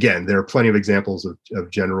again, there are plenty of examples of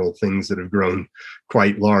general things that have grown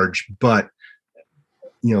quite large, but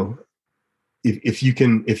if you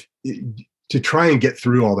can, to try and get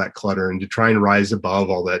through all that clutter and to try and rise above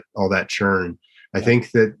all that churn, I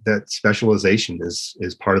think that specialization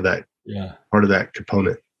is part of Yeah. part of that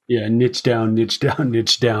component. Yeah. Niche down, niche down,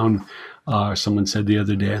 niche down. Someone said the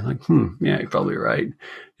other day, like, yeah, you're probably right.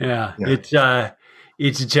 Yeah. It's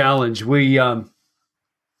a challenge. We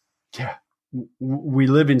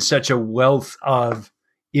live in such a wealth of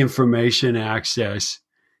information access,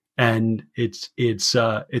 and it's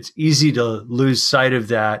easy to lose sight of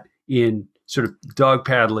that in sort of dog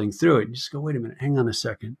paddling through it. You just go, wait a minute, hang on a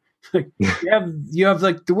second. Like, you have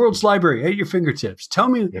like the world's library at your fingertips. Tell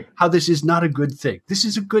me how this is not a good thing. This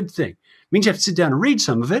is a good thing. It means you have to sit down and read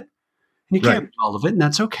some of it, and you can't read all of it, and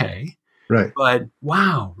that's okay. Right. But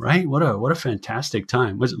wow, right? What a fantastic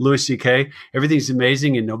time. Was it Louis C.K.? Everything's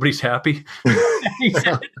amazing and nobody's happy. He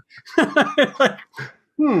said, like,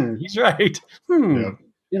 he's right.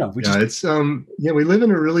 Yeah. We live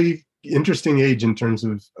in a really interesting age in terms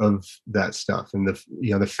of that stuff, and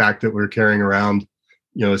the fact that we're carrying around,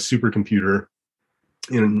 a supercomputer,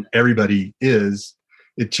 and everybody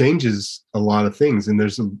it changes a lot of things, and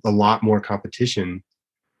there's a lot more competition,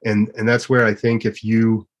 and that's where I think if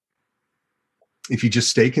you just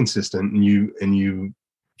stay consistent and you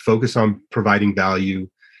focus on providing value,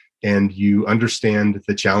 and you understand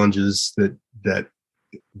the challenges that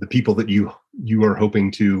the people that you are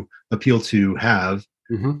hoping to appeal to have,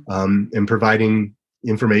 and providing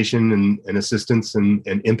information and assistance and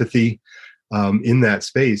empathy in that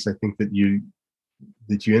space, I think that you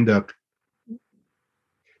end up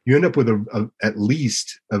with at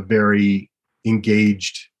least a very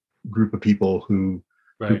engaged group of people who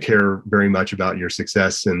care very much about your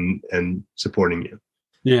success and supporting you.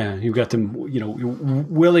 Yeah, you've got them,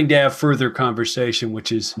 willing to have further conversation,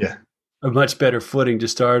 which is a much better footing to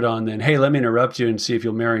start on than, hey, let me interrupt you and see if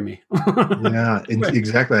you'll marry me.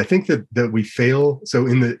 Exactly. I think that we fail. So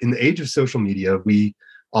in the age of social media, we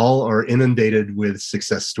all are inundated with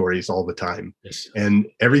success stories all the time. Yes. And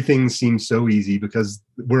everything seems so easy because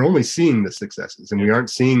we're only seeing the successes, and we aren't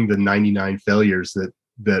seeing the 99 failures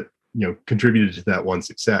that contributed to that one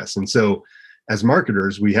success. And so as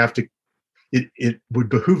marketers, we have to, it would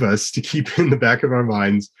behoove us to keep in the back of our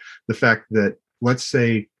minds the fact that, let's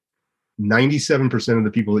say, 97% of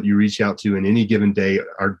the people that you reach out to in any given day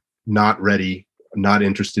are not ready, not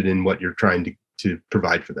interested in what you're trying to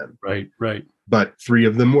provide for them. Right. But 3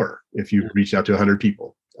 of them were. If you reach out to 100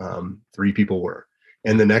 people, 3 people were.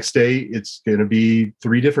 And the next day it's going to be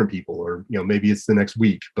 3 different people, or maybe it's the next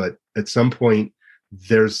week. But at some point,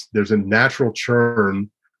 there's a natural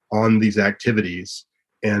churn on these activities,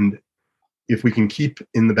 and if we can keep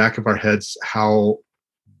in the back of our heads how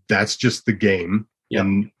that's just the game,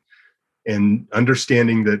 and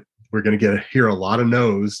understanding that we're going to hear a lot of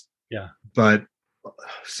no's, but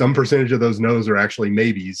some percentage of those no's are actually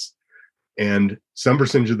maybes, and some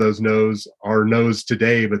percentage of those no's are no's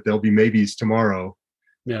today, but they'll be maybes tomorrow.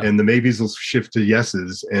 And the maybes will shift to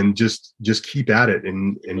yeses, and just keep at it,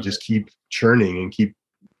 and just keep churning, and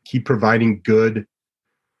keep providing good,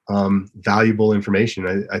 valuable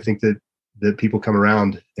information. I think that people come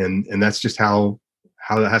around, and that's just how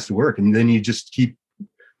it has to work. And then you just keep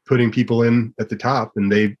putting people in at the top,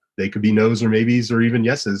 and they could be no's or maybes or even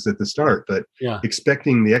yeses at the start, but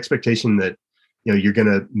expecting the expectation that you're going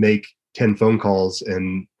to make 10 phone calls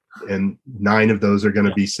and 9 of those are going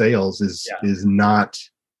to be sales is not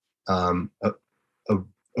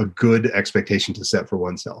a good expectation to set for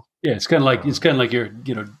oneself. Yeah, it's kind of like you're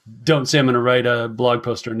don't say I'm going to write a blog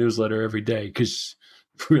post or a newsletter every day, because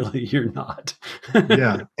really you're not.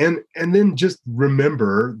 And then just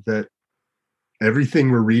remember that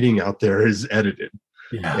everything we're reading out there is edited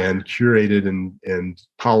and curated and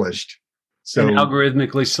polished. So and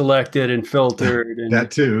algorithmically selected and filtered, and that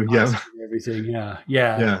too. Everything.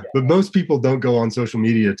 But most people don't go on social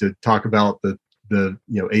media to talk about the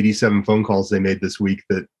 87 phone calls they made this week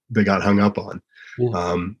that they got hung up on.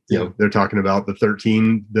 They're talking about the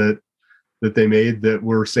 13 that they made that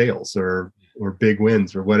were sales or big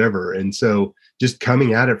wins or whatever. And so just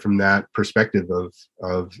coming at it from that perspective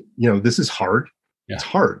of this is hard. It's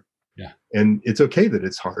hard. And it's okay that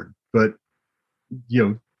it's hard, but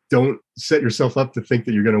don't set yourself up to think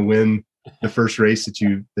that you're going to win the first race that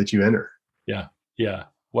you enter.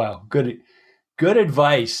 Wow. Good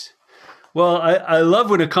advice. Well, I love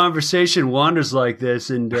when a conversation wanders like this,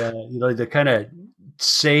 and the kind of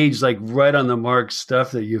sage, like right on the mark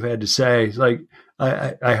stuff that you've had to say. Like,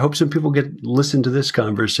 I hope some people listen to this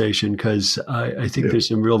conversation, because I think there's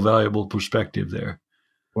some real valuable perspective there.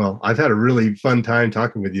 Well, I've had a really fun time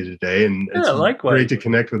talking with you today, and it's likewise. Great to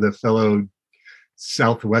connect with a fellow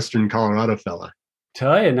Southwestern Colorado fella.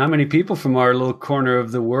 Tell you, not many people from our little corner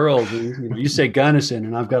of the world. You say Gunnison,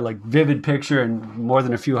 and I've got like vivid picture and more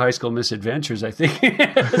than a few high school misadventures, I think,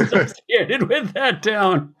 associated with that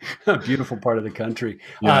town. A beautiful part of the country.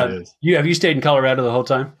 Yeah, it is. Have you stayed in Colorado the whole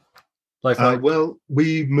time? Well,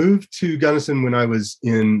 we moved to Gunnison when I was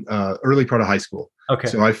in early part of high school. Okay.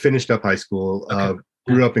 So I finished up high school,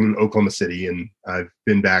 grew up in Oklahoma City, and I've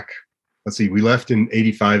been back. Let's see, we left in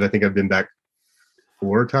 '85. I think I've been back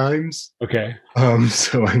 4 times. Okay.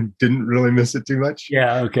 So I didn't really miss it too much.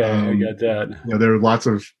 Yeah. Okay. I got that. There are lots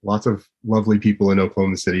of lovely people in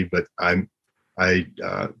Oklahoma City, but I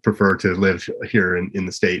prefer to live here in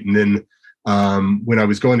the state. And then when I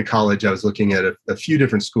was going to college, I was looking at a few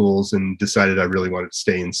different schools and decided I really wanted to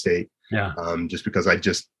stay in state. Yeah. Just because I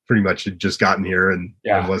just pretty much had just gotten here and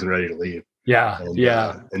wasn't ready to leave. Yeah.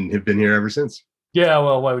 And have been here ever since. Yeah,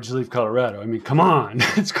 well, why would you leave Colorado? I mean, come on,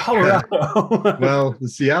 it's Colorado. Well, the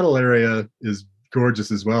Seattle area is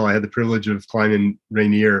gorgeous as well. I had the privilege of climbing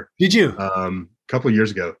Rainier. Did you? A couple of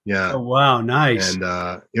years ago. Yeah. Oh, wow, nice.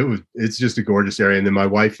 And it's just a gorgeous area. And then my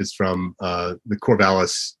wife is from the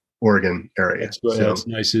Corvallis, Oregon area. That's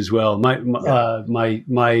nice as well. My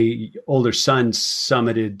older son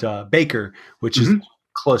summited Baker, which is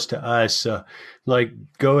close to us.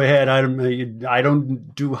 Go ahead. I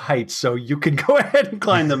don't do heights, so you can go ahead and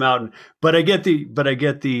climb the mountain. But I get the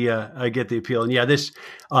appeal. And yeah, this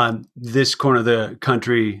corner of the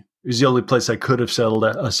country is the only place I could have settled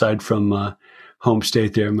aside from home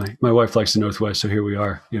state there. My wife likes the Northwest, so here we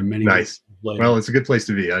are. Nice. Well, it's a good place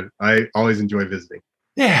to be. I always enjoy visiting.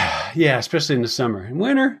 Yeah, especially in the summer. In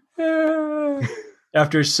winter,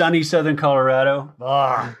 after sunny southern Colorado.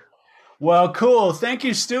 Well, cool. Thank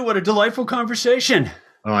you, Stu. What a delightful conversation.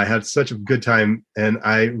 Oh, I had such a good time, and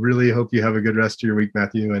I really hope you have a good rest of your week,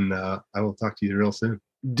 Matthew, and I will talk to you real soon.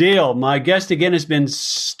 Deal. My guest again has been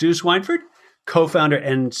Stu Swineford, co-founder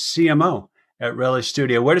and CMO at Relish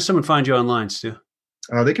Studio. Where does someone find you online, Stu?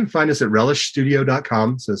 They can find us at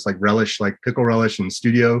relishstudio.com. So it's like relish, like pickle relish, and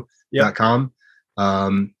studio.com.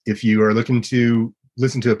 If you are looking to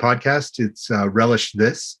listen to a podcast, it's Relish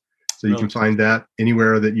This. So you can find that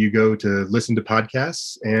anywhere that you go to listen to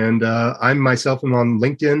podcasts. And I myself am on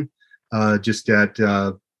LinkedIn, just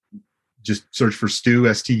search for Stu,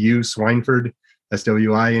 S-T-U, Swineford,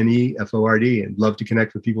 S-W-I-N-E-F-O-R-D, and love to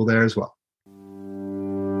connect with people there as well.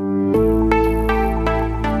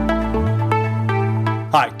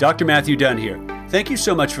 Hi, Dr. Matthew Dunn here. Thank you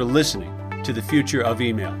so much for listening to The Future of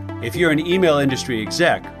Email. If you're an email industry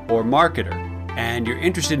exec or marketer and you're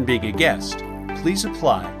interested in being a guest, please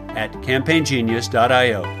apply at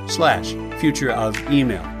campaignGenius.io/future of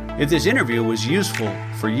email. If this interview was useful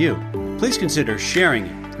for you, please consider sharing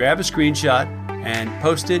it. Grab a screenshot and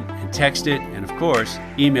post it and text it and, of course,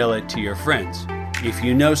 email it to your friends. If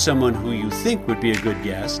you know someone who you think would be a good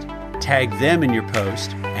guest, tag them in your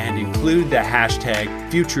post and include the hashtag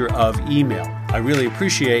 #FutureOfEmail. I really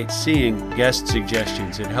appreciate seeing guest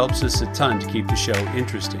suggestions. It helps us a ton to keep the show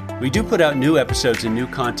interesting. We do put out new episodes and new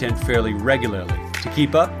content fairly regularly. To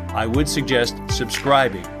keep up, I would suggest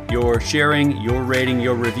subscribing. Your sharing, your rating,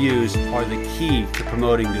 your reviews are the key to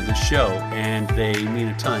promoting to the show, and they mean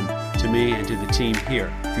a ton to me and to the team here.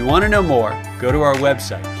 If you want to know more, go to our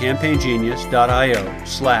website,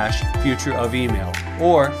 campaignGenius.io/futureofemail,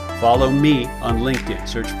 or follow me on LinkedIn.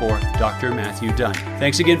 Search for Dr. Matthew Dunn.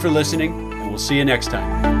 Thanks again for listening, and we'll see you next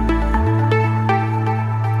time.